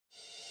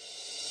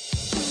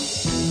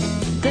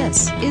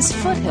This is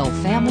Foothill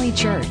Family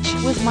Church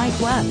with Mike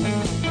Webb.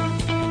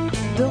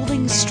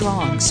 Building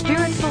strong,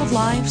 spirit-filled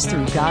lives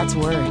through God's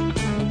Word.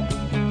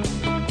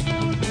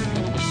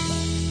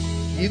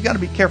 You've got to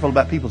be careful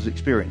about people's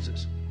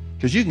experiences.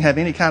 Because you can have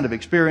any kind of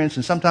experience,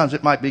 and sometimes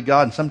it might be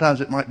God, and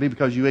sometimes it might be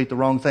because you ate the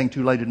wrong thing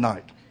too late at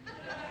night.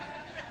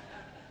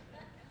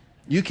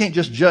 You can't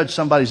just judge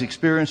somebody's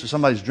experience or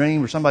somebody's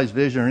dream or somebody's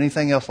vision or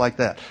anything else like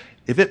that.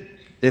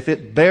 If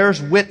it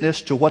bears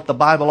witness to what the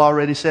Bible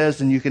already says,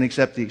 then you can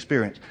accept the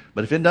experience.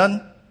 But if it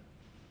doesn't,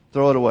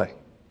 throw it away.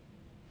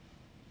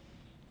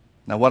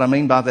 Now, what I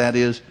mean by that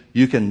is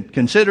you can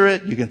consider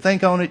it, you can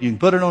think on it, you can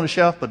put it on a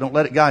shelf, but don't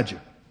let it guide you.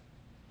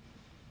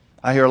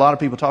 I hear a lot of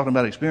people talking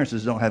about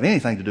experiences that don't have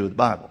anything to do with the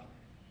Bible.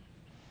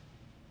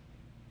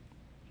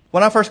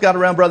 When I first got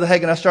around Brother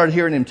Hagin, I started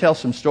hearing him tell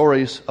some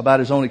stories about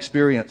his own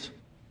experience.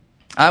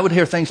 I would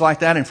hear things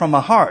like that, and from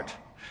my heart,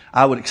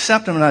 I would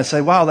accept them, and I'd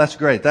say, wow, that's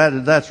great.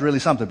 That's really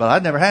something. But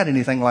I'd never had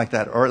anything like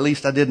that, or at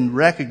least I didn't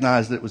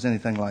recognize that it was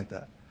anything like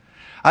that.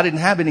 I didn't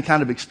have any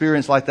kind of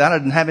experience like that. I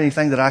didn't have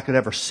anything that I could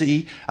ever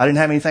see. I didn't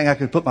have anything I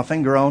could put my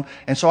finger on.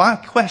 And so I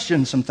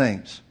questioned some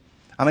things.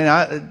 I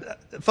mean,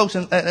 folks,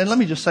 and let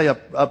me just say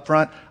up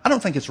front, I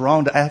don't think it's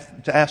wrong to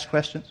ask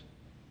questions.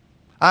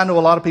 I know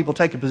a lot of people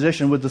take a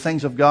position with the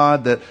things of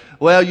God that,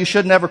 well, you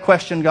should never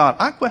question God.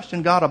 I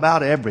question God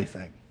about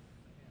everything.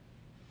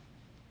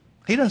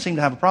 He doesn't seem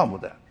to have a problem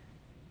with that.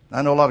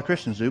 I know a lot of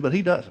Christians do, but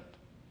he doesn't.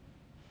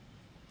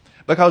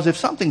 Because if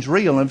something's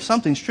real and if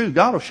something's true,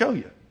 God will show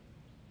you.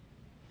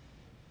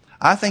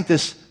 I think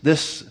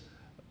this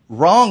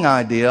wrong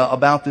idea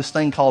about this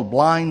thing called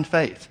blind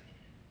faith.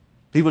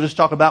 People just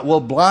talk about, well,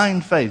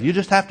 blind faith. You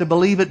just have to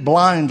believe it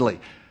blindly.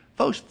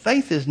 Folks,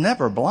 faith is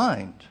never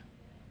blind.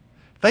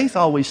 Faith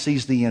always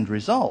sees the end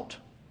result.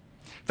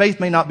 Faith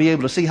may not be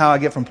able to see how I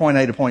get from point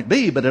A to point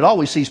B, but it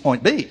always sees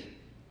point B.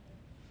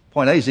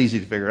 Point A is easy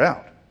to figure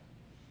out.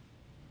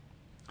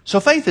 So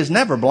faith is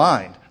never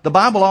blind. The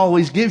Bible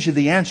always gives you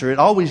the answer. It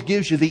always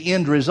gives you the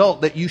end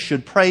result that you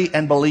should pray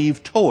and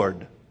believe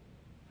toward.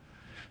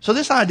 So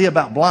this idea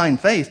about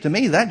blind faith, to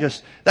me, that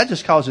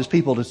just causes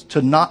people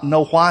to not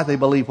know why they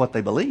believe what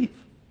they believe.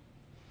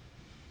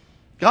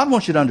 God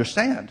wants you to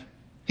understand.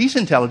 He's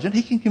intelligent.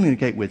 He can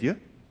communicate with you.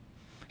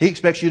 He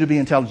expects you to be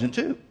intelligent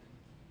too.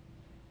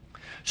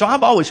 So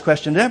I've always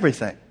questioned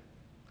everything.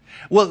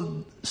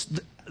 Well,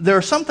 there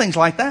are some things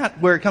like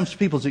that where it comes to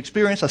people's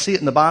experience. I see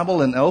it in the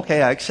Bible and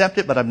okay, I accept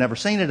it, but I've never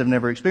seen it. I've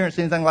never experienced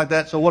anything like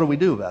that. So what do we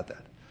do about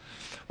that?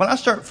 When I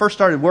first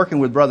started working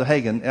with Brother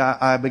Hagin,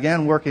 I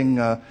began working,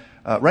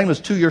 Rhema's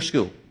 2-year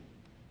school.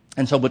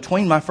 And so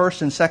between my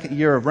first and second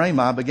year of Rhema,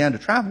 I began to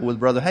travel with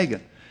Brother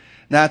Hagin.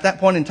 Now at that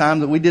point in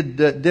time that we did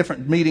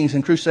different meetings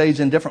and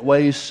crusades in different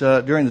ways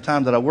during the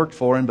time that I worked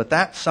for him. But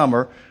that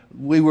summer,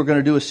 we were going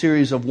to do a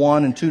series of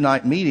 1- and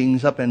 2-night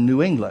meetings up in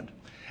New England.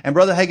 And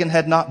Brother Hagin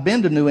had not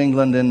been to New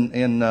England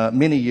in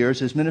many years.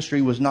 His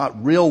ministry was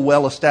not real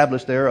well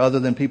established there other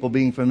than people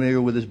being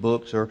familiar with his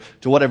books or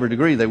to whatever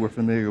degree they were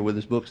familiar with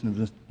his books and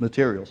his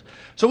materials.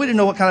 So we didn't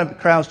know what kind of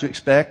crowds to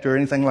expect or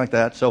anything like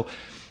that. So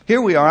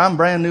here we are. I'm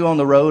brand new on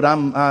the road.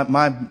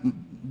 My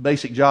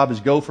basic job is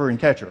gopher and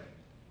catcher.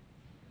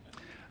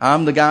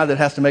 I'm the guy that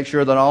has to make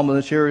sure that all the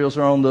materials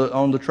are on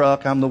the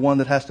truck. I'm the one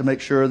that has to make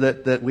sure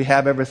that we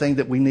have everything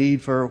that we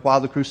need for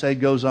while the crusade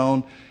goes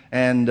on.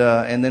 And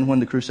then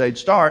when the crusade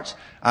starts,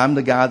 I'm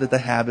the guy that they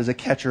have as a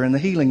catcher in the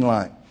healing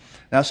line.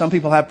 Now, some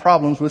people have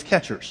problems with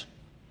catchers.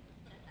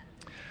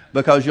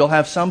 Because you'll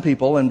have some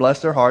people, and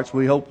bless their hearts,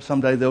 we hope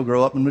someday they'll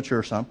grow up and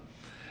mature some.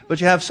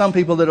 But you have some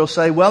people that'll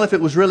say, well, if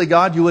it was really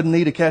God, you wouldn't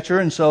need a catcher,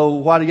 and so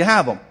why do you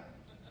have them?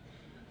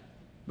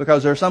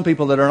 Because there are some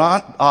people that are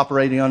not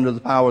operating under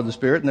the power of the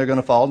Spirit, and they're going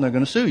to fall and they're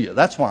going to sue you.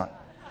 That's why.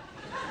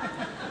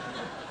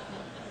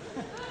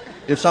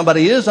 If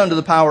somebody is under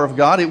the power of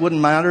God, it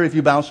wouldn't matter if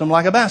you bounce them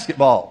like a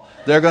basketball.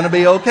 They're going to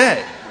be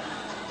okay.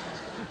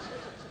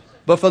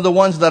 But for the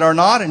ones that are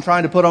not and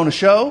trying to put on a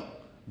show,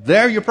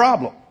 they're your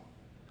problem.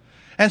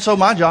 And so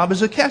my job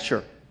is a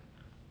catcher.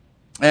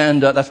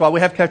 And that's why we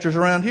have catchers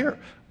around here.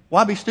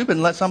 Why be stupid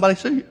and let somebody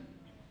sue you?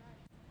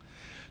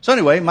 So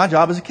anyway, my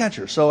job is a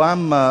catcher. So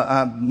I'm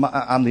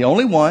the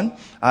only one.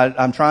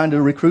 I'm trying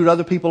to recruit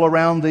other people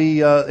around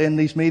in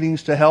these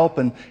meetings to help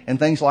and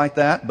things like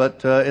that.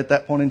 But at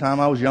that point in time,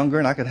 I was younger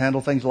and I could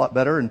handle things a lot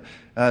better. And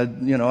I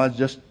was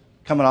just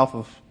coming off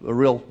of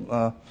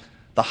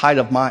the height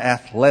of my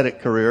athletic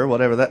career,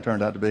 whatever that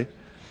turned out to be.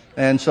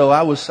 And so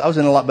I was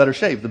in a lot better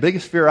shape. The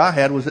biggest fear I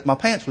had was that my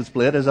pants would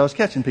split as I was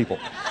catching people.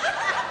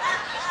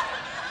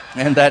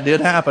 And that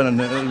did happen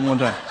one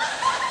time.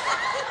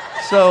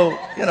 So,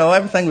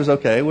 everything was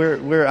okay.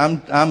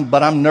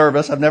 But I'm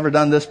nervous. I've never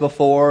done this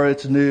before.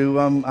 It's new.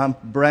 I'm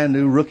brand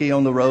new, rookie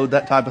on the road,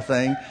 that type of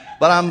thing.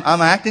 But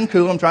I'm acting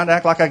cool. I'm trying to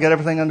act like I get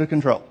everything under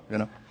control,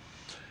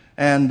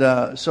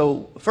 And,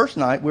 so first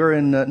night we're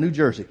in New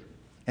Jersey,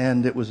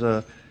 and it was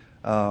a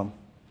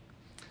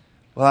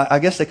Well, I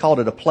guess they called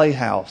it a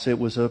playhouse. It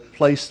was a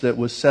place that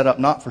was set up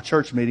not for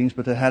church meetings,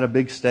 but that had a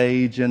big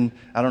stage, and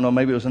I don't know,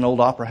 maybe it was an old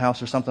opera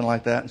house or something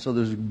like that. And so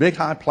there's a big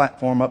high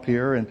platform up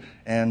here,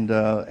 and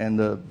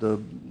the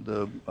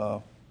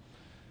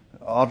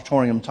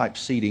auditorium type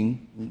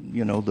seating.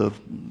 You know,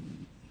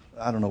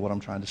 I don't know what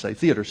I'm trying to say.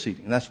 Theater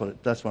seating. That's what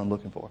I'm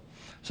looking for.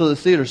 So the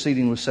theater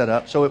seating was set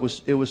up. So it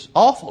was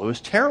awful. It was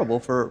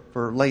terrible for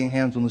laying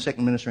hands on the sick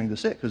and ministering to the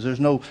sick, because there's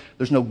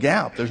no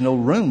gap. There's no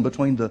room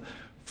between the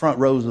front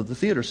rows of the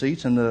theater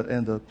seats and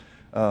the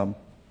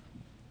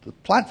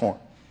platform.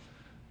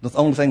 The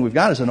only thing we've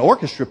got is an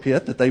orchestra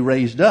pit that they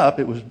raised up.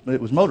 It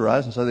was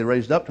motorized, and so they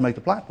raised up to make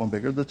the platform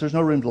bigger. That there's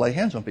no room to lay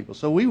hands on people.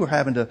 So we were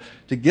having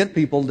to get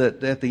people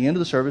that at the end of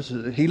the service,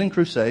 a healing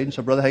crusade. And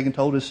so Brother Hagin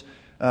told us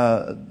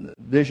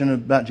vision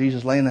about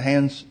Jesus laying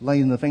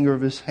the finger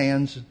of his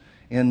hands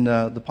in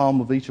the palm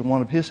of each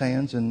one of his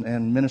hands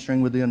and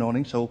ministering with the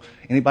anointing. So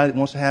anybody that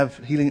wants to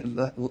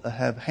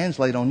have hands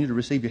laid on you to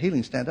receive your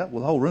healing, stand up.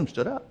 Well, the whole room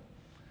stood up.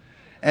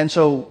 And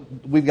so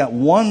we've got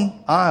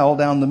one aisle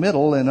down the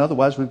middle, and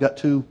otherwise we've got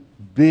two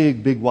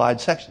big wide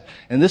sections.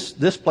 And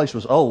this place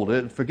was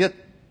old. Forget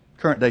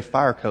current day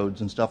fire codes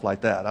and stuff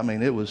like that. I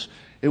mean, it was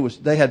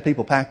they had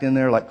people packed in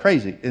there like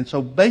crazy. And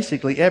so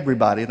basically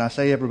everybody, and I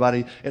say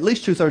everybody, at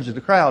least 2/3 of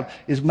the crowd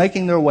is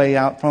making their way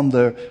out from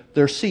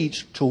their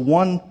seats to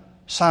one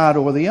side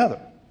or the other.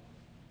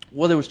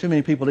 Well, there was too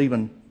many people to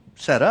even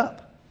set up.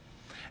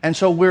 And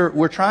so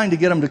we're trying to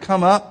get them to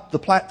come up the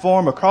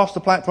platform, across the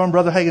platform.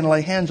 Brother Hagin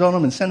lay hands on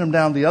them and send them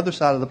down the other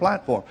side of the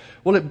platform.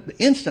 Well, it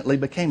instantly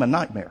became a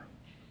nightmare.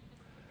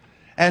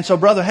 And so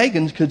Brother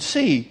Hagin could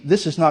see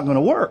this is not going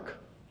to work.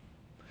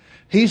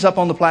 He's up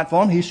on the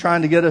platform. He's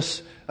trying to get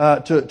us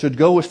to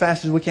go as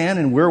fast as we can,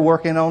 and we're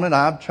working on it.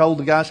 I've told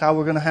the guys how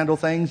we're going to handle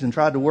things and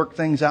tried to work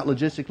things out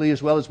logistically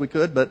as well as we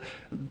could, but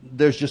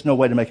there's just no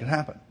way to make it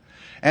happen.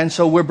 And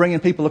so we're bringing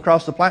people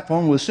across the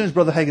platform. Well, as soon as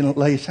Brother Hagin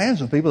lays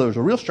hands on people, there was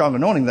a real strong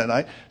anointing that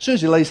night. As soon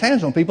as he lays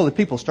hands on people, the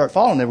people start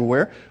falling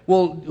everywhere.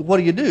 Well,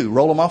 what do?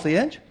 Roll them off the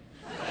edge?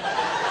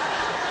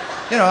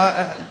 You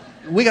know,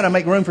 we got to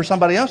make room for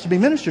somebody else to be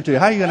ministered to.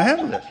 How are you going to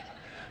handle this?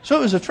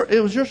 So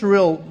it was just a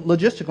real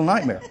logistical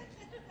nightmare.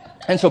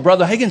 And so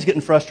Brother Hagin's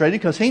getting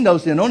frustrated because he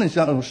knows the anointing's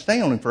not going to stay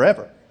on him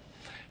forever.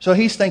 So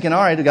he's thinking,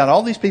 all right, I've got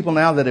all these people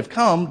now that have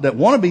come, that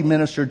want to be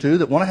ministered to,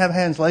 that want to have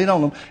hands laid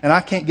on them, and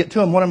I can't get to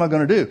them. What am I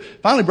going to do?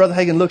 Finally, Brother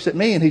Hagin looks at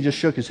me, and he just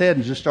shook his head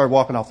and just started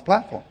walking off the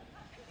platform.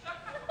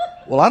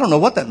 Well, I don't know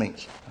what that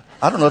means.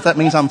 I don't know if that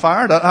means I'm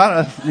fired.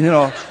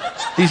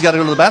 He's got to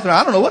go to the bathroom.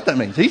 I don't know what that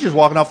means. He's just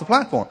walking off the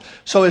platform.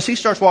 So as he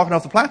starts walking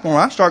off the platform,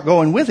 I start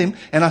going with him,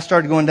 and I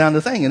started going down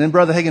the thing. And then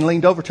Brother Hagin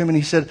leaned over to me, and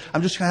he said,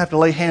 I'm just going to have to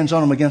lay hands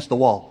on them against the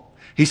wall.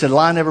 He said,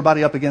 line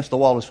everybody up against the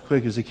wall as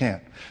quick as he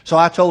can. So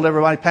I told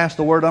everybody, pass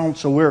the word on.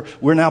 So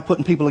we're now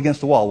putting people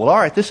against the wall. Well, all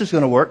right, this is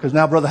going to work because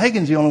now Brother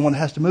Hagin's the only one that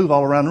has to move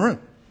all around the room.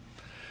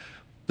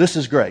 This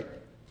is great.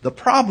 The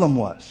problem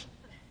was,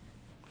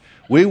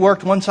 we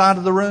worked one side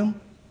of the room.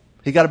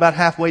 He got about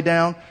halfway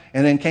down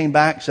and then came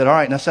back, said, all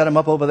right, now set him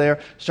up over there.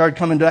 Started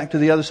coming back to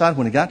the other side.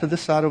 When he got to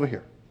this side over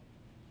here,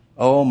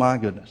 oh my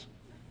goodness.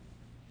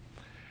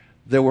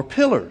 There were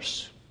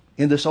pillars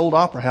in this old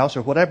opera house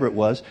or whatever it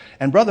was.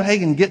 And Brother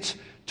Hagin gets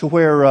to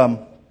where,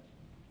 well,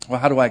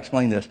 how do I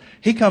explain this?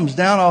 He comes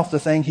down off the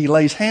thing. He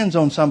lays hands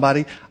on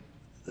somebody.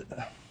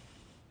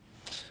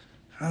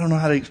 I don't know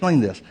how to explain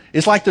this.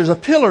 It's like there's a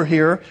pillar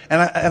here,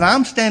 and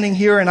I'm standing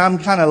here, and I'm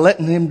kind of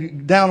letting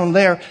him down on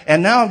there.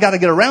 And now I've got to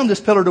get around this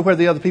pillar to where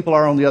the other people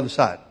are on the other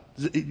side.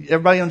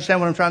 Everybody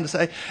understand what I'm trying to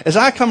say? As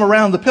I come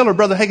around the pillar,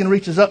 Brother Hagin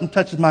reaches up and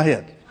touches my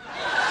head.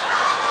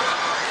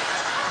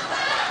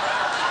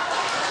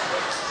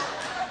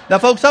 Now,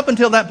 folks, up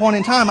until that point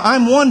in time,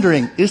 I'm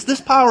wondering, is this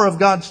power of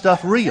God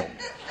stuff real?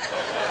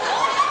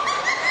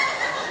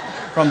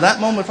 From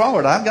that moment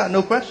forward, I've got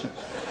no questions.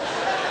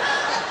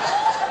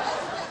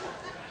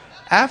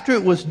 After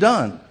it was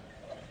done,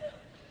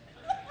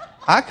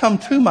 I come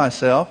to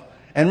myself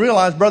and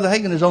realize Brother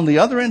Hagin is on the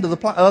other end of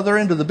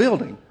the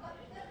building,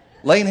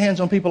 laying hands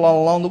on people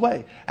all along the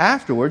way.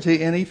 Afterwards,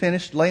 he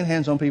finished laying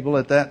hands on people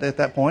at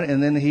that point,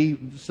 and then he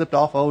slipped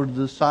off over to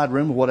the side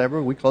room or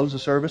whatever. We closed the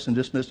service and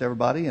dismissed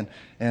everybody,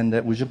 and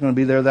it was just going to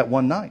be there that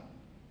one night.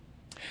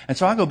 And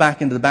so I go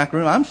back into the back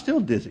room. I'm still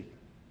dizzy.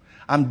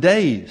 I'm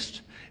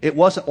dazed. It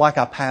wasn't like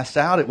I passed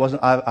out. It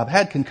wasn't. I've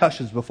had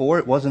concussions before.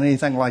 It wasn't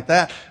anything like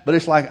that. But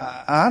it's like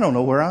I don't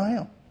know where I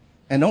am,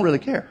 and don't really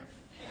care.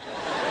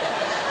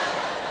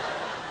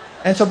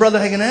 And so Brother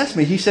Hagin asked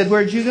me. He said,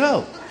 "Where'd you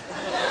go?"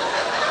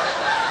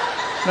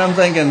 And I'm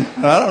thinking,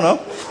 I don't know.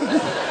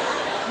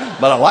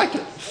 But I liked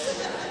it.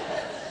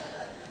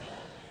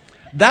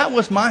 That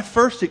was my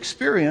first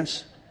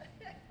experience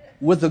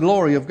with the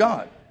glory of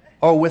God,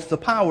 or with the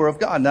power of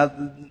God.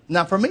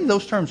 Now for me,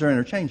 those terms are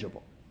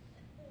interchangeable.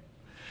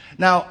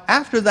 Now,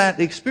 after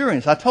that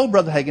experience, I told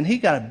Brother Hagin, he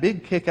got a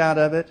big kick out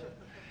of it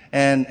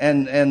and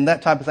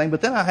that type of thing. But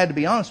then I had to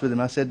be honest with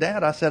him. I said,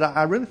 Dad,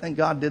 I really think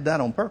God did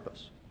that on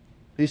purpose.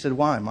 He said,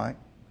 why, Mike?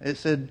 It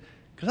said,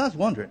 because I was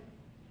wondering.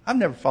 I've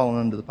never fallen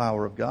under the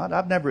power of God.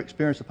 I've never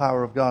experienced the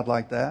power of God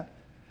like that.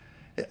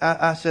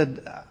 I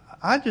said,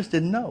 I just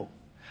didn't know.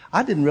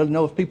 I didn't really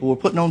know if people were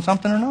putting on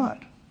something or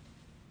not.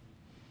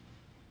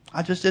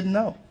 I just didn't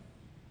know.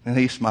 And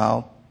he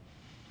smiled,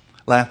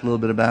 laughed a little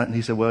bit about it, and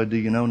he said, well, do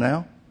you know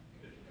now?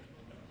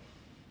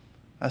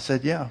 I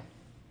said, yeah.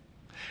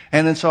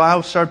 And then so I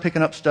started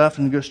picking up stuff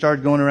and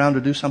started going around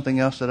to do something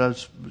else that I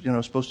was,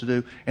 supposed to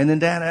do. And then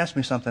Dad asked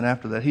me something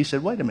after that. He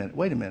said, wait a minute.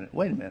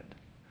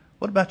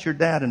 What about your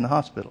dad in the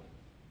hospital?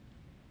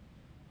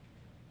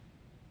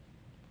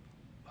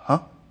 Huh?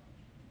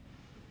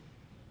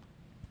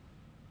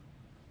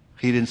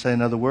 He didn't say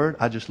another word.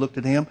 I just looked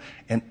at him,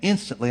 and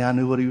instantly I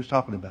knew what he was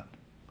talking about.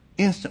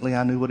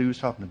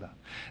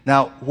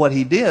 Now, what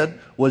he did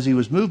was he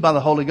was moved by the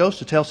Holy Ghost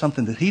to tell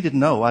something that he didn't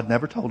know. I'd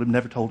never told him,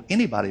 never told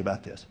anybody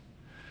about this.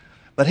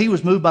 But he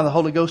was moved by the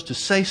Holy Ghost to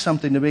say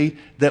something to me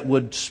that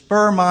would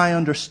spur my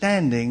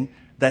understanding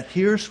that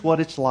here's what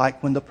it's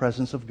like when the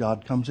presence of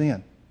God comes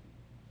in.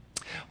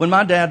 When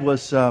my dad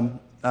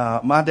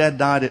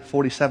died at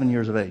 47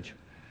 years of age.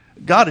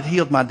 God had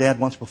healed my dad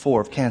once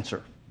before of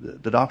cancer.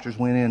 The doctors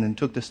went in and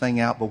took this thing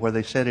out, but where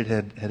they said it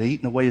had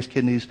eaten away his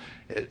kidneys,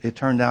 it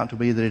turned out to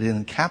be that it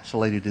had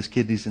encapsulated his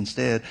kidneys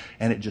instead,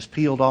 and it just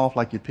peeled off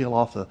like you'd peel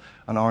off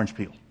an orange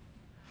peel.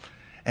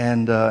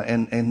 And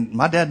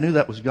my dad knew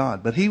that was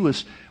God, but he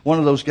was one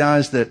of those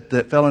guys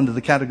that fell into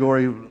the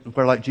category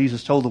where, like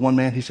Jesus told the one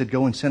man, he said,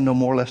 go and sin no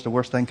more lest the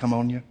worst thing come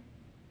on you.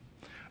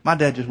 My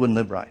dad just wouldn't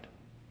live right.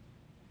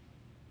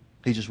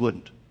 He just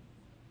wouldn't.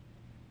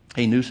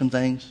 He knew some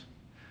things.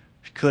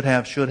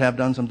 Should have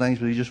done some things,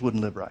 but he just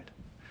wouldn't live right.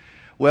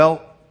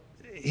 Well,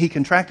 he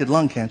contracted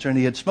lung cancer, and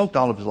he had smoked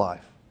all of his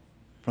life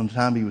from the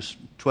time he was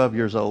 12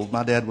 years old.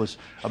 My dad was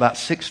about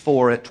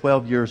 6'4" at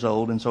 12 years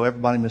old, and so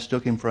everybody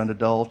mistook him for an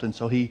adult, and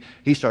so he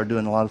started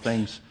doing a lot of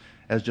things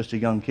as just a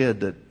young kid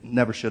that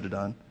never should have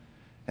done,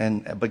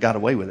 but got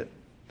away with it.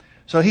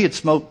 So he had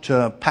smoked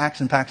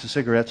packs and packs of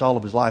cigarettes all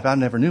of his life. I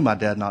never knew my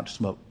dad not to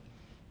smoke.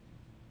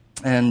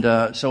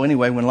 And so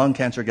anyway, when lung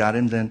cancer got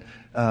him, then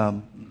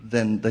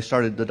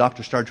the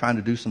doctor started trying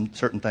to do some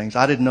certain things.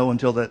 I didn't know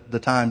until the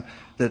time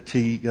that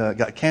he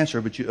got cancer,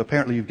 but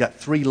apparently you've got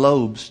 3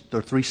 lobes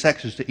or 3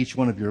 sections to each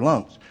one of your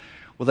lungs.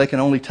 Well, they can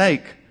only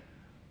take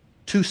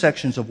 2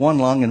 sections of one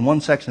lung and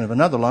 1 section of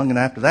another lung, and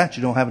after that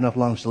you don't have enough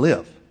lungs to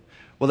live.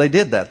 Well, they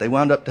did that. They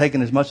wound up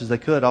taking as much as they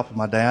could off of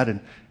my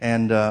dad,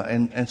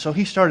 and so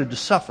he started to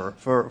suffer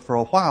for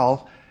a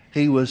while.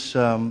 He was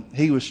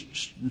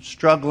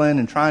struggling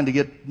and trying to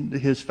get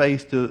his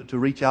faith to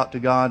reach out to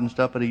God and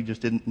stuff, but he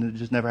just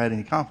never had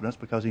any confidence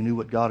because he knew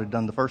what God had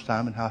done the first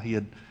time and how he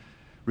had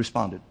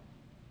responded.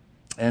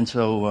 And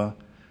so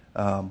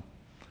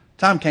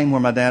time came where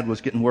my dad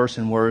was getting worse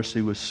and worse.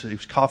 He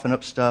was coughing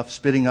up stuff,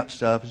 spitting up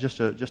stuff. It was just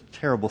a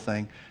terrible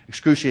thing,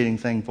 excruciating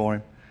thing for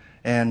him.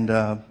 And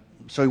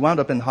so he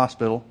wound up in the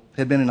hospital.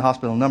 Had been in the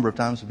hospital a number of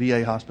times, a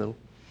VA hospital.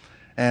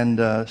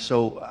 And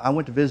so I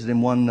went to visit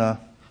him one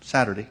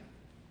Saturday,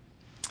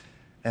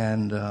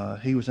 and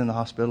he was in the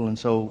hospital, and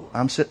so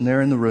I'm sitting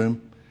there in the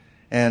room,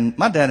 and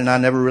my dad and I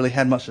never really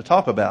had much to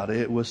talk about.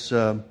 It was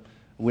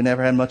we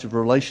never had much of a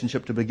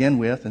relationship to begin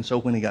with, and so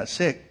when he got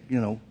sick,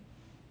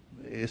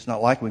 it's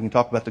not like we can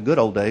talk about the good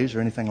old days or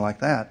anything like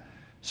that.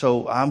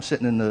 So I'm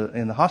sitting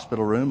in the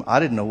hospital room. I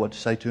didn't know what to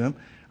say to him.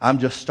 I'm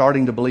just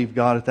starting to believe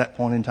God at that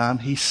point in time.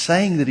 He's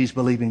saying that he's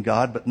believing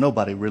God, but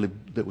nobody really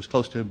that was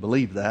close to him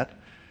believed that.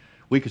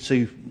 We could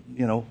see,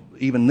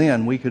 even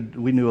then, we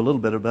knew a little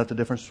bit about the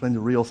difference between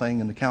the real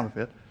thing and the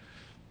counterfeit.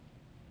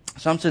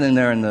 So I'm sitting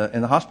there in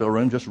the hospital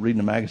room just reading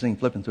a magazine,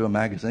 flipping through a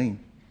magazine.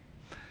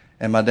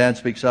 And my dad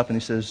speaks up and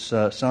he says,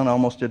 son, I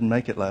almost didn't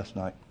make it last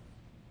night.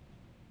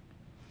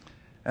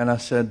 And I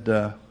said,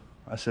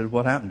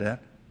 what happened, Dad?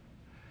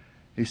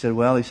 He said,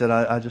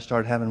 I just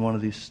started having one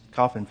of these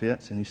coughing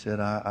fits. And he said,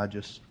 I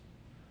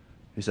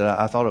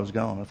thought I was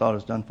gone. I thought I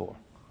was done for.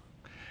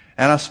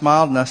 And I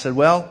smiled and I said,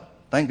 well,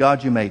 thank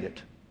God you made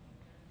it.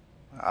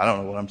 I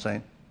don't know what I'm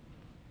saying.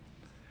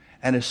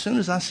 And as soon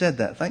as I said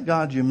that, thank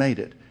God you made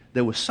it,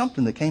 there was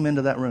something that came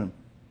into that room.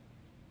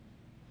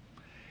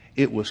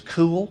 It was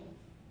cool,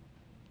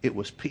 it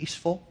was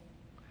peaceful,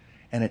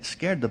 and it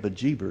scared the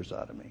bejeebers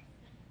out of me.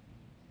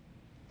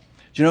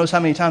 Do you notice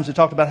how many times they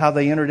talked about how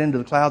they entered into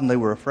the cloud and they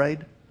were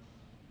afraid?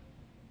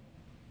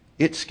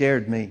 It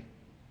scared me.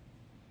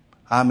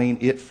 I mean,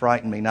 it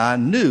frightened me. Now, I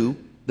knew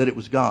that it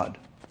was God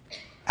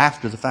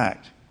after the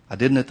fact. I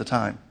didn't at the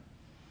time.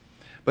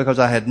 Because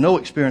I had no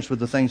experience with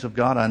the things of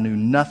God. I knew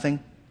nothing.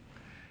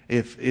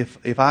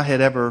 If I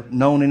had ever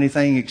known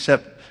anything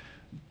except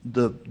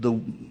the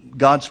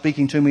God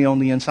speaking to me on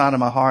the inside of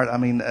my heart, I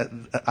mean,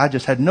 I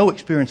just had no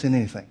experience in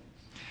anything.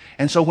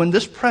 And so when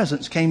this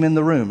presence came in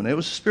the room, and it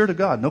was the Spirit of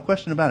God, no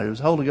question about it, it was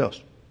the Holy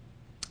Ghost.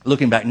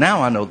 Looking back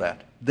now, I know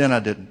that. Then I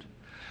didn't.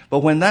 But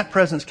when that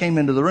presence came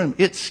into the room,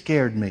 it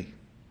scared me.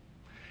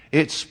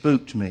 It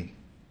spooked me.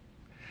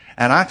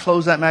 And I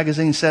closed that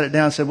magazine, set it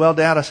down, and said, well,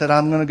 Dad, I said,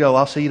 I'm going to go.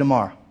 I'll see you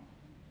tomorrow.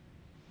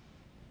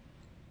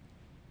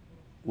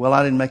 Well,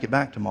 I didn't make it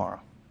back tomorrow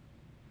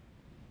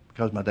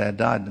because my dad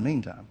died in the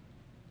meantime.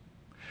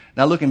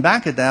 Now, looking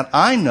back at that,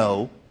 I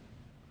know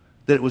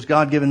that it was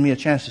God giving me a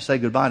chance to say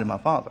goodbye to my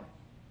father.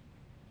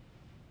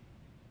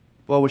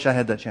 Boy, I wish I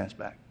had that chance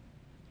back.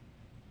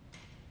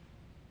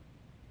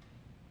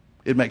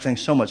 It'd make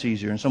things so much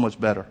easier and so much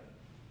better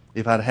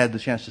if I'd had the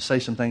chance to say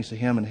some things to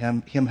him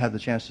and him have the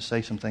chance to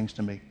say some things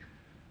to me.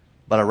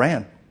 But I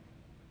ran.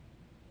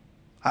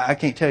 I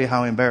can't tell you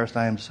how embarrassed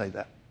I am to say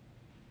that.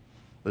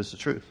 But it's the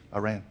truth. I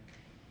ran.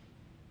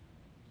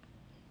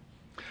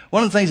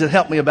 One of the things that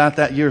helped me about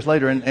that years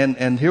later,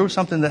 and here was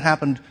something that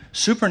happened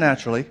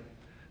supernaturally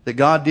that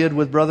God did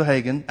with Brother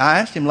Hagin. I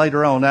asked him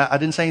later on. I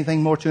didn't say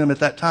anything more to him at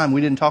that time.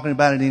 We didn't talk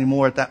about it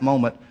anymore at that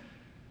moment.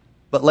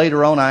 But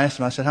later on, I asked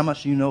him, I said, how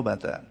much do you know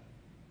about that?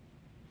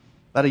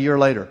 About a year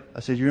later, I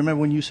said, you remember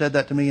when you said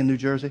that to me in New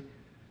Jersey?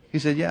 He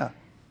said, yeah.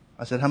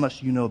 I said, how much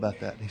do you know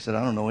about that? He said,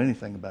 I don't know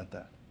anything about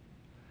that.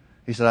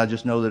 He said, I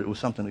just know that it was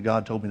something that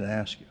God told me to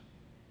ask you.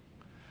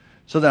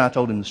 So then I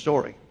told him the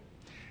story.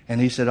 And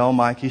he said, oh,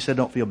 Mike, he said,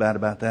 don't feel bad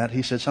about that.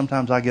 He said,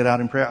 sometimes I get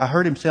out in prayer. I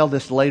heard him tell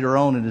this later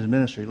on in his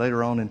ministry,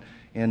 later on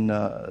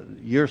in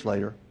years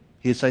later.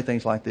 He'd say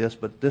things like this,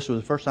 but this was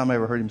the first time I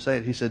ever heard him say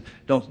it. He said,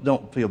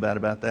 don't feel bad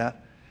about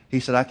that. He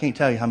said, I can't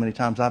tell you how many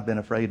times I've been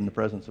afraid in the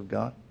presence of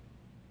God.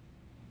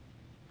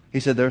 He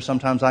said, there are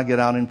sometimes I get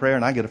out in prayer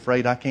and I get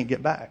afraid I can't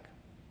get back.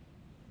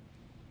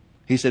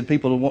 He said,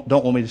 people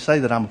don't want me to say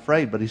that I'm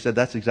afraid, but he said,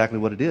 that's exactly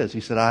what it is. He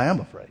said, I am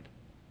afraid.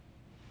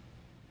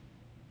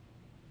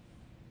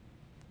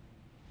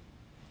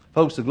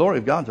 Folks, the glory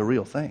of God's a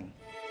real thing.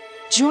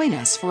 Join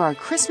us for our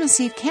Christmas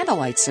Eve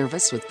candlelight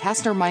service with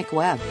Pastor Mike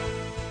Webb.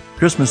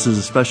 Christmas is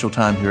a special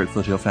time here at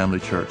Foothill Family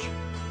Church.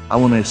 I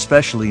want to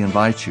especially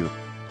invite you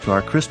to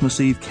our Christmas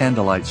Eve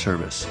candlelight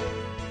service.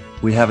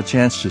 We have a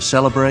chance to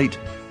celebrate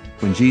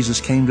when Jesus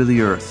came to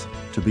the earth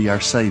to be our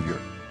Savior.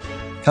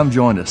 Come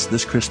join us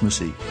this Christmas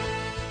Eve.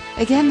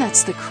 Again,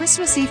 that's the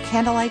Christmas Eve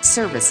candlelight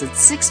service at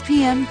 6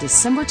 p.m.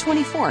 December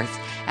 24th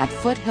at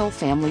Foothill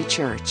Family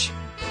Church.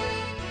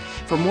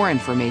 For more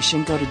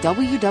information, go to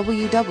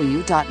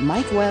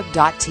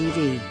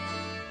www.mikewebb.tv.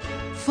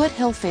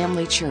 Foothill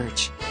Family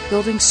Church,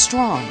 building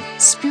strong,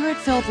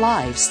 Spirit-filled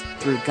lives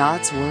through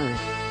God's Word.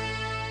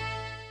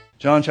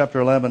 John chapter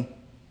 11.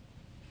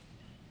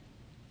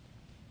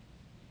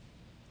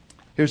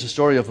 Here's the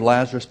story of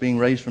Lazarus being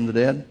raised from the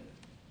dead.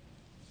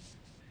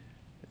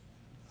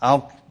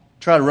 I'll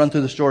try to run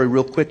through the story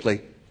real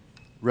quickly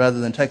rather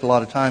than take a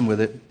lot of time with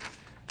it.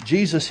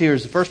 Jesus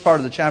hears, the first part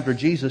of the chapter,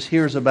 Jesus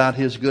hears about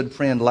his good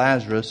friend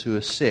Lazarus who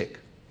is sick.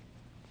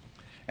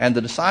 And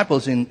the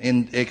disciples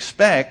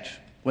expect,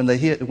 when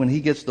he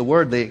gets the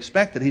word, they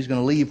expect that he's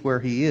going to leave where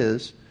he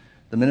is,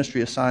 the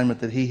ministry assignment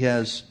that he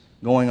has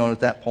going on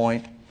at that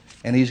point,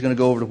 and he's going to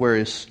go over to where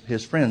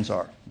his friends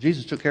are.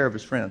 Jesus took care of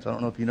his friends. I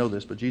don't know if you know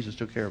this, but Jesus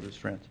took care of his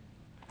friends.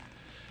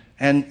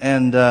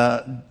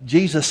 And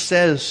Jesus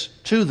says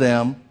to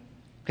them,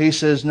 he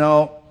says,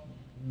 no,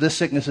 this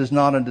sickness is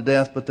not unto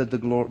death, but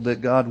that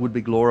God would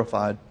be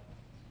glorified.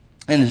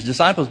 And his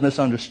disciples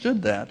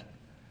misunderstood that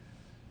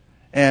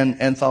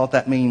and thought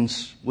that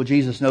means, well,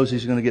 Jesus knows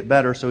he's going to get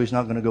better, so he's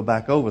not going to go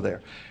back over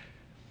there.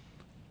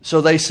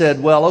 So they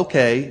said, well,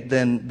 okay,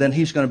 then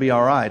he's going to be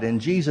all right.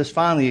 And Jesus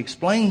finally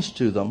explains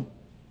to them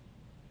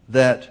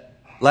that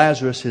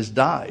Lazarus has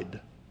died.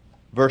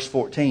 Verse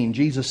 14,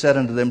 Jesus said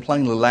unto them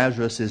plainly,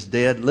 Lazarus is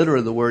dead.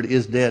 Literally, the word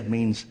is dead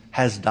means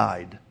has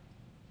died.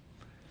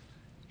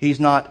 He's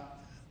not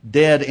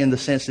dead in the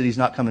sense that he's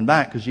not coming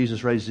back because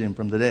Jesus raised him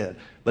from the dead.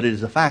 But it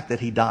is a fact that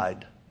he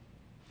died.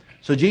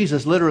 So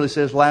Jesus literally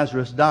says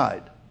Lazarus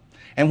died.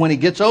 And when he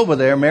gets over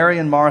there, Mary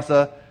and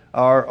Martha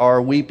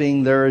are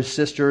weeping. They're his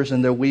sisters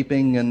and they're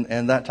weeping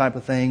and that type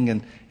of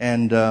thing.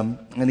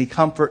 And he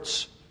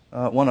comforts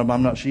one of them.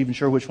 I'm not even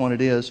sure which one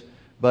it is.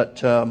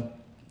 But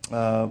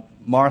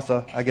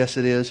Martha, I guess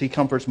it is. He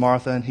comforts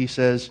Martha and he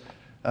says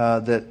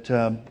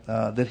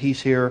that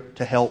he's here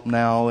to help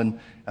now. And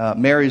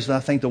Mary's,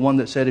 I think, the one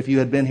that said if you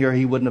had been here,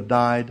 he wouldn't have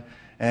died.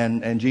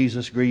 And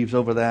Jesus grieves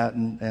over that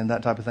and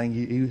that type of thing.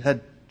 He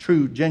had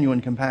true,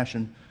 genuine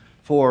compassion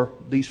for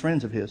these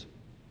friends of his.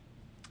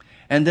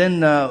 And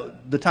then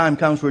the time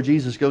comes where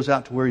Jesus goes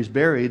out to where he's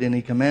buried and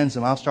he commands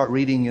them. I'll start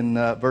reading in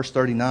verse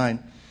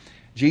 39.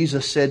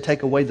 Jesus said,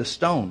 take away the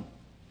stone.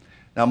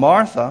 Now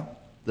Martha,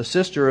 the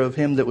sister of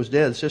him that was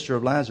dead, the sister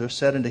of Lazarus,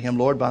 said unto him,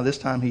 Lord, by this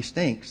time he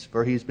stinks,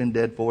 for he's been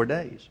dead 4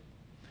 days.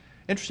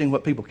 Interesting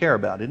what people care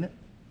about, isn't it?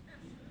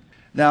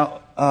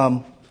 Now,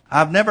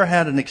 I've never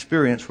had an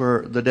experience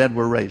where the dead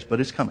were raised,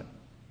 but it's coming.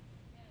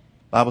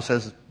 The Bible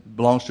says it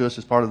belongs to us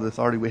as part of the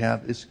authority we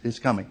have. It's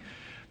coming.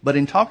 But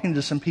in talking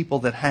to some people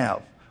that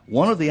have,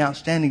 one of the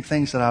outstanding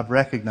things that I've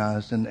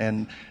recognized,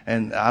 and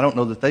I don't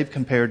know that they've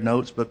compared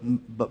notes,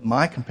 but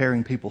my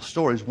comparing people's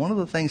stories, one of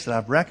the things that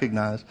I've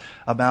recognized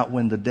about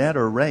when the dead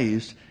are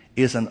raised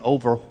is an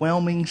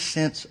overwhelming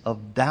sense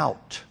of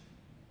doubt.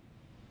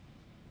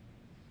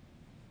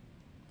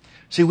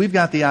 See, we've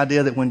got the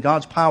idea that when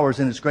God's power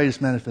is in its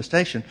greatest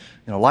manifestation,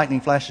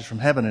 lightning flashes from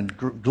heaven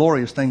and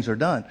glorious things are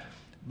done.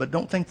 But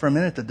don't think for a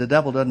minute that the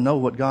devil doesn't know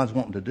what God's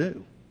wanting to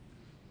do.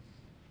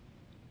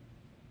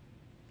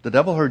 The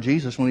devil heard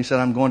Jesus when he said,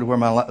 I'm going to where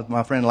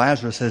my friend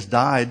Lazarus has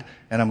died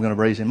and I'm going to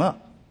raise him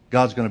up.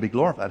 God's going to be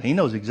glorified. He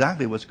knows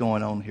exactly what's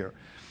going on here.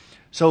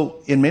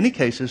 So in many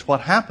cases,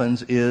 what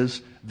happens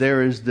is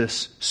there is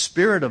this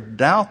spirit of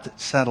doubt that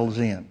settles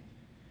in.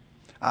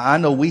 I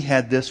know we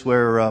had this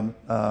where,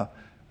 well,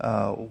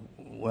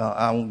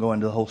 I won't go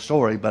into the whole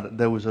story, but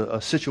there was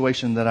a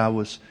situation that I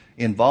was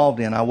involved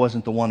in. I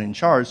wasn't the one in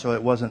charge, so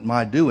it wasn't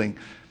my doing.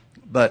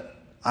 But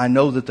I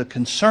know that the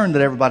concern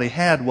that everybody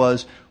had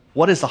was,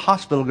 what is the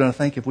hospital going to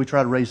think if we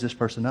try to raise this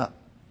person up?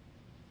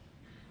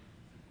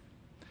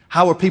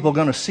 How are people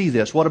going to see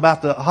this? What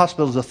about the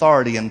hospital's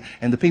authority and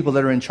the people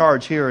that are in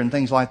charge here and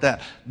things like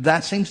that?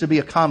 That seems to be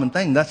a common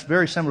thing. That's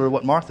very similar to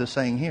what Martha's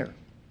saying here.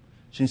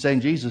 She's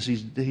saying, Jesus,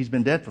 he's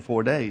been dead for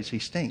 4 days. He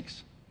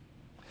stinks.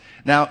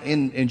 Now,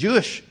 in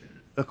Jewish,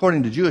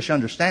 according to Jewish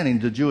understanding,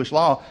 the Jewish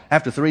law,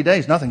 after 3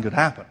 days, nothing could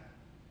happen.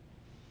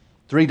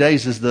 3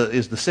 days is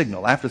the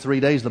signal. After 3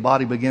 days, the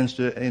body begins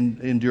to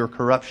endure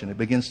corruption. It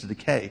begins to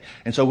decay.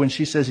 And so when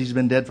she says he's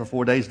been dead for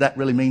 4 days, that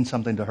really means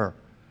something to her.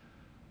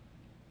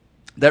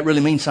 That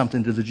really means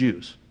something to the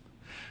Jews.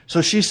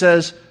 So she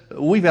says,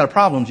 we've got a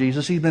problem,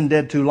 Jesus. He's been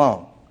dead too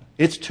long.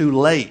 It's too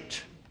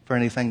late for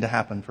anything to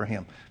happen for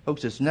him.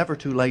 Folks, it's never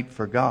too late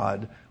for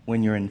God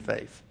when you're in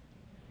faith.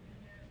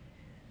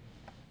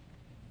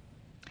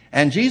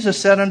 And Jesus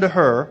said unto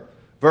her,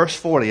 verse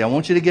 40, I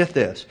want you to get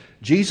this.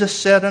 Jesus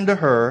said unto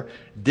her,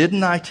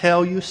 didn't I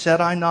tell you,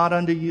 said I not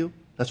unto you?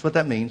 That's what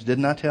that means.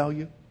 Didn't I tell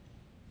you?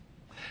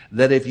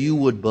 That if you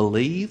would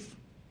believe,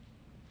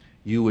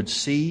 you would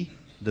see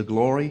the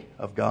glory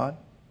of God.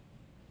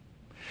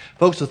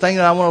 Folks, the thing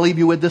that I want to leave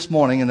you with this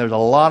morning, and there's a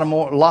lot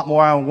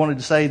more I wanted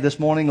to say this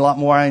morning, a lot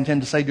more I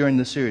intend to say during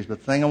this series, but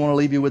the thing I want to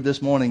leave you with this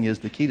morning is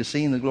the key to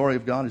seeing the glory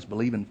of God is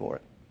believing for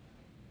it.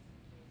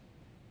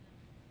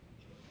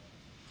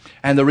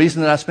 And the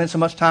reason that I spent so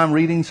much time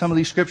reading some of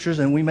these scriptures,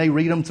 and we may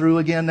read them through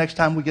again next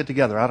time we get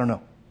together, I don't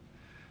know.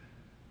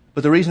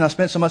 But the reason I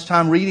spent so much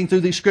time reading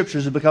through these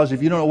scriptures is because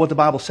if you don't know what the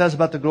Bible says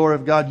about the glory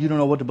of God, you don't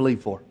know what to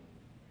believe for.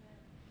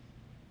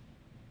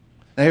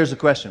 Now here's the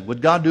question.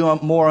 Would God do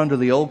more under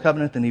the old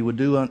covenant than he would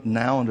do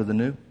now under the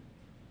new?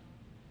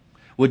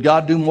 Would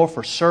God do more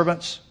for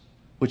servants,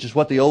 which is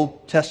what the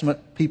Old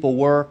Testament people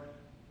were,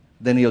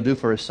 than he'll do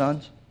for his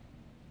sons?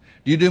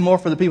 Do you do more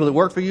for the people that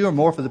work for you or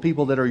more for the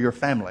people that are your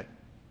family?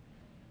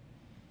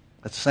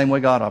 That's the same way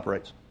God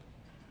operates.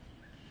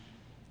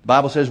 The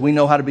Bible says we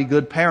know how to be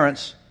good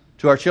parents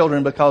to our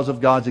children because of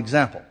God's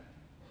example.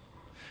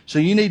 So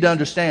you need to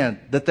understand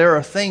that there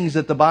are things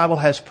that the Bible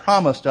has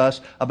promised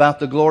us about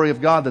the glory of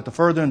God, that the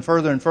further and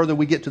further and further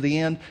we get to the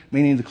end,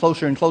 meaning the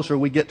closer and closer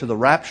we get to the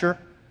rapture,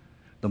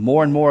 the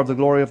more and more of the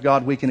glory of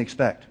God we can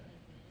expect.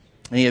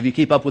 Any of you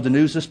keep up with the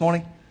news this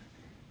morning?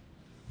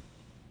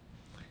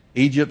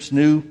 Egypt's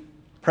new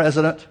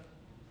president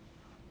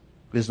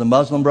is the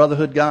Muslim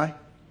Brotherhood guy.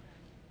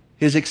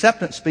 His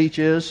acceptance speech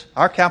is,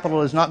 our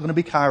capital is not going to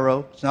be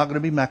Cairo, it's not going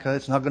to be Mecca,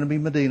 it's not going to be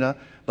Medina,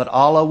 but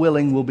Allah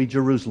willing will be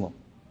Jerusalem.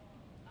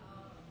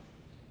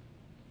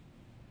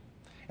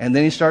 And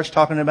then he starts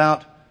talking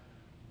about,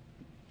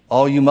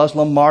 all you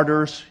Muslim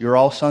martyrs, you're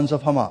all sons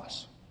of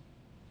Hamas.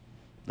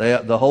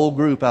 The whole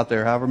group out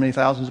there, however many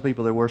thousands of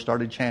people there were,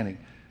 started chanting.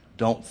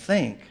 Don't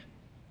think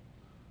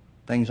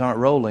things aren't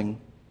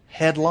rolling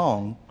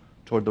headlong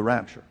toward the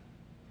rapture.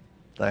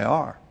 They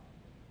are.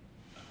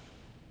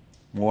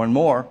 More and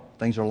more,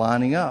 things are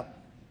lining up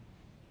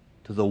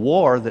to the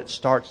war that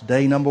starts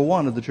day number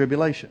 1 of the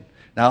tribulation.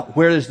 Now,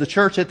 where is the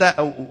church at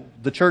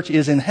that? The church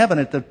is in heaven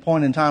at the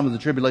point in time when the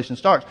tribulation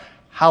starts.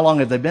 How long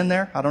have they been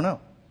there? I don't know.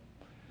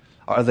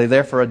 Are they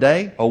there for a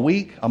day, a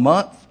week, a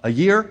month, a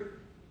year,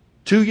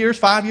 2 years,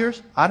 5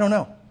 years? I don't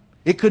know.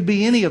 It could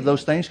be any of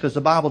those things because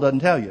the Bible doesn't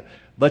tell you.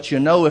 But you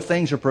know if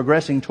things are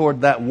progressing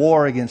toward that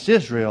war against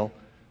Israel,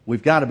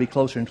 we've got to be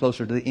closer and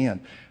closer to the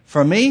end.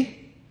 For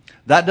me,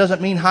 that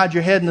doesn't mean hide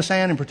your head in the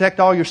sand and protect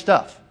all your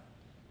stuff.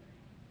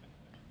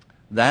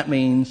 That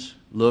means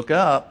look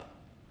up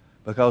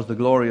because the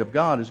glory of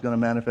God is going to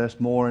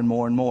manifest more and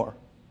more and more.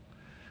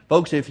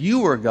 Folks, if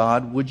you were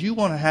God, would you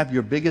want to have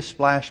your biggest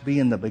splash be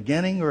in the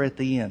beginning or at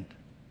the end?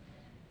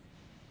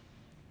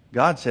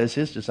 God says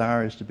his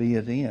desire is to be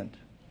at the end.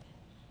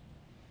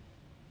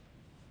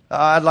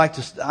 I'd like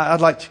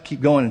to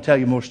keep going and tell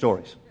you more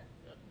stories.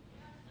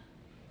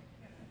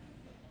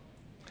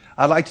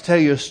 I'd like to tell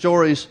you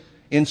stories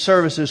in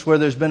services where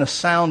there's been a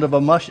sound of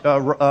a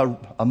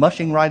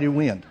mushing mighty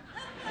wind.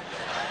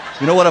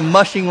 You know what a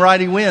mushing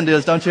mighty wind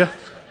is, don't you?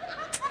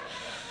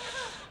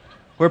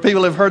 Where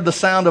people have heard the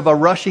sound of a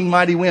rushing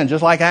mighty wind,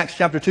 just like Acts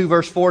chapter 2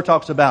 verse 4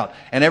 talks about.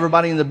 And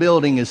everybody in the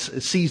building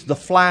sees the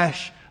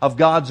flash of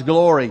God's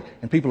glory,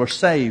 and people are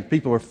saved,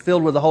 people are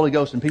filled with the Holy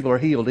Ghost, and people are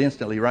healed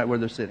instantly right where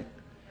they're sitting.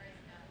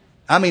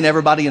 I mean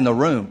everybody in the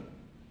room.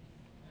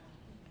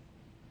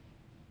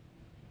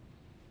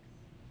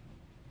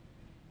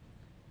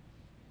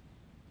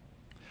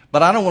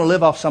 But I don't want to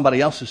live off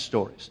somebody else's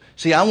stories.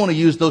 See, I want to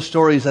use those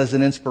stories as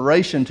an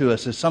inspiration to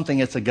us, as something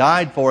that's a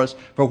guide for us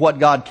for what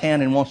God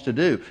can and wants to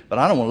do. But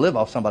I don't want to live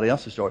off somebody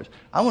else's stories.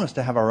 I want us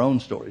to have our own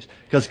stories.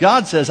 Because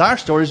God says our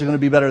stories are going to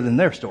be better than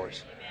their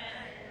stories.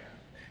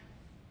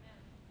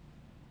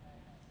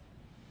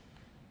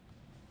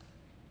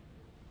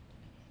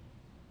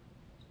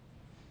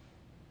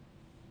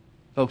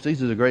 Folks,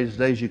 these are the greatest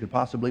days you could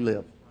possibly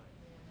live.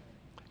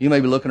 You may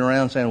be looking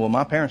around saying, well,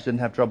 my parents didn't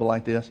have trouble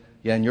like this.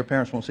 Yeah, and your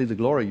parents won't see the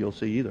glory you'll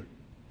see either.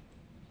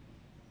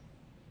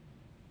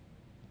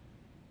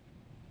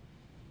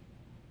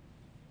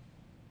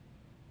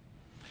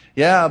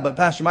 Yeah, but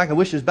Pastor Mike, I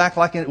wish it was back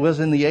like it was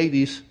in the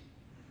 80s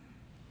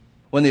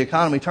when the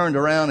economy turned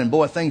around and,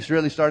 boy, things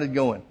really started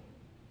going.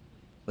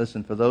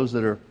 Listen, for those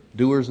that are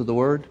doers of the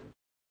word,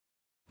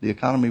 the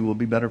economy will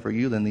be better for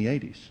you than the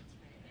 80s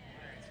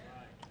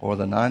or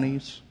the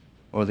 90s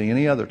or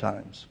any other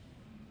times.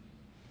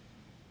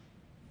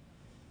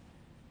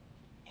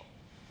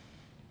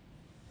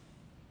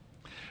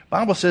 The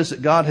Bible says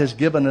that God has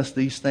given us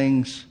these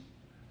things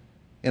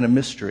in a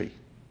mystery.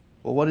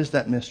 Well, what is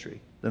that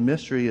mystery? The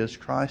mystery is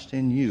Christ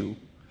in you,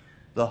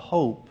 the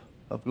hope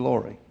of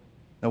glory.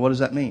 Now, what does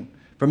that mean?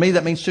 For me,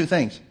 that means two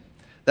things.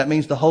 That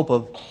means the hope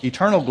of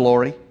eternal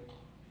glory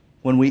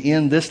when we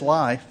end this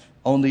life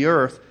on the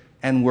earth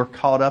and we're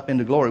caught up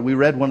into glory. We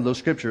read one of those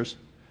scriptures.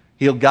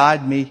 He'll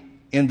guide me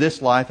in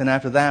this life, and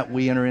after that,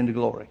 we enter into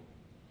glory.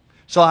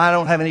 So I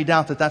don't have any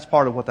doubt that that's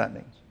part of what that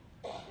means.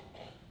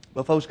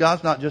 But folks,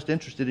 God's not just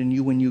interested in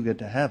you when you get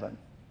to heaven.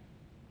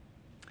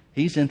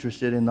 He's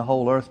interested in the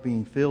whole earth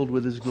being filled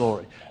with His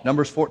glory.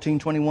 Numbers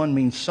 14:21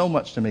 means so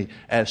much to me.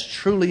 As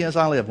truly as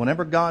I live.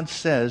 Whenever God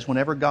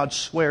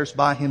swears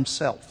by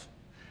Himself,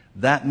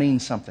 that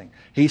means something.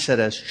 He said,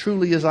 as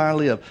truly as I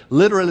live.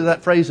 Literally,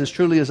 that phrase, as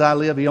truly as I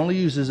live, He only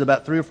uses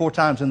about 3 or 4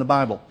 times in the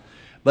Bible.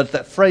 But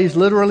that phrase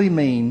literally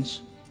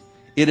means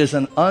it is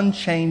an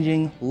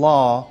unchanging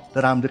law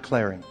that I'm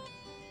declaring.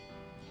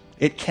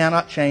 It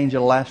cannot change.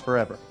 It'll last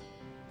forever.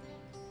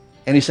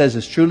 And He says,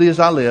 as truly as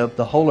I live,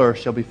 the whole earth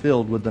shall be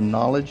filled with the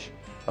knowledge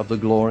of the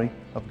glory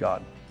of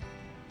God.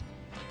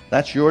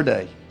 That's your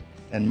day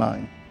and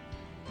mine.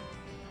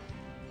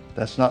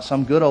 That's not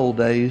some good old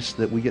days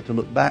that we get to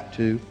look back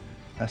to.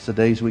 That's the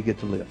days we get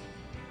to live.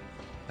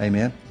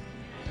 Amen.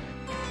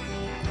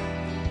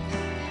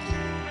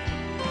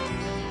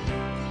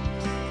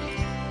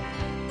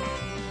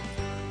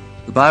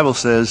 The Bible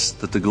says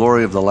that the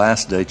glory of the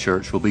last day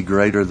church will be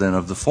greater than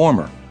of the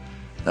former.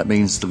 That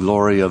means the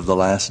glory of the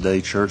last day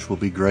church will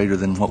be greater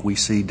than what we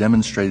see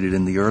demonstrated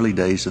in the early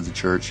days of the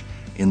church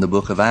in the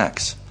book of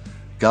Acts.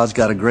 God's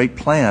got a great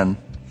plan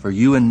for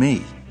you and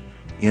me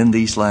in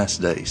these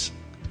last days.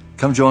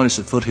 Come join us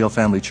at Foothill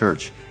Family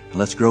Church, and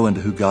let's grow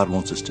into who God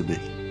wants us to be.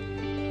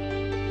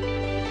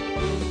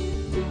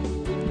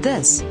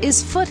 This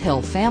is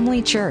Foothill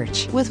Family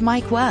Church with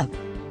Mike Webb.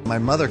 My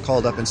mother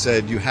called up and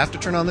said, you have to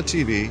turn on the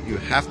TV, you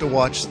have to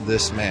watch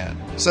this man.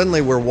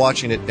 Suddenly we're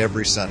watching it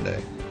every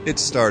Sunday. It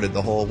started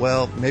the whole,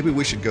 well, maybe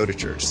we should go to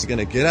church. We're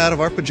going to get out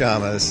of our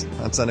pajamas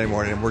on Sunday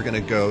morning and we're going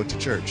to go to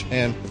church.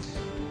 And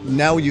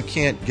now you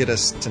can't get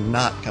us to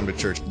not come to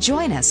church.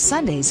 Join us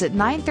Sundays at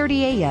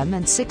 9:30 a.m.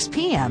 and 6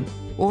 p.m.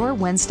 or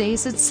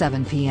Wednesdays at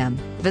 7 p.m.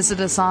 Visit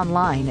us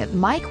online at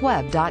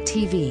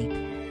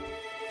mikewebb.tv.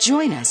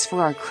 Join us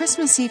for our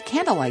Christmas Eve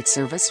candlelight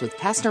service with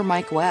Pastor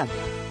Mike Webb.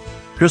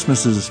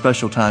 Christmas is a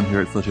special time here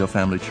at Foothill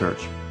Family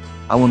Church.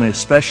 I want to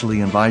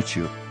especially invite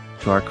you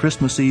to our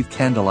Christmas Eve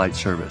candlelight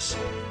service.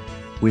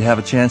 We have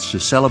a chance to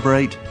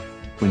celebrate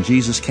when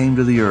Jesus came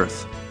to the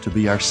earth to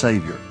be our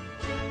Savior.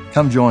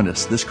 Come join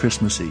us this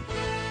Christmas Eve.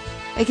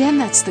 Again,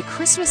 that's the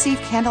Christmas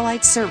Eve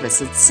candlelight service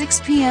at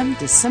 6 p.m.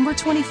 December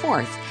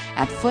 24th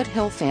at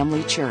Foothill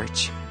Family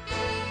Church.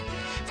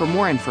 For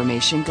more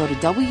information, go to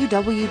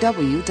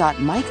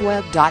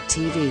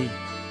www.mikewebb.tv.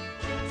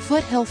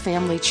 Foothill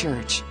Family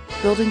Church,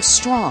 building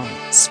strong,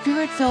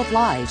 Spirit-filled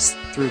lives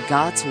through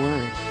God's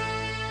Word.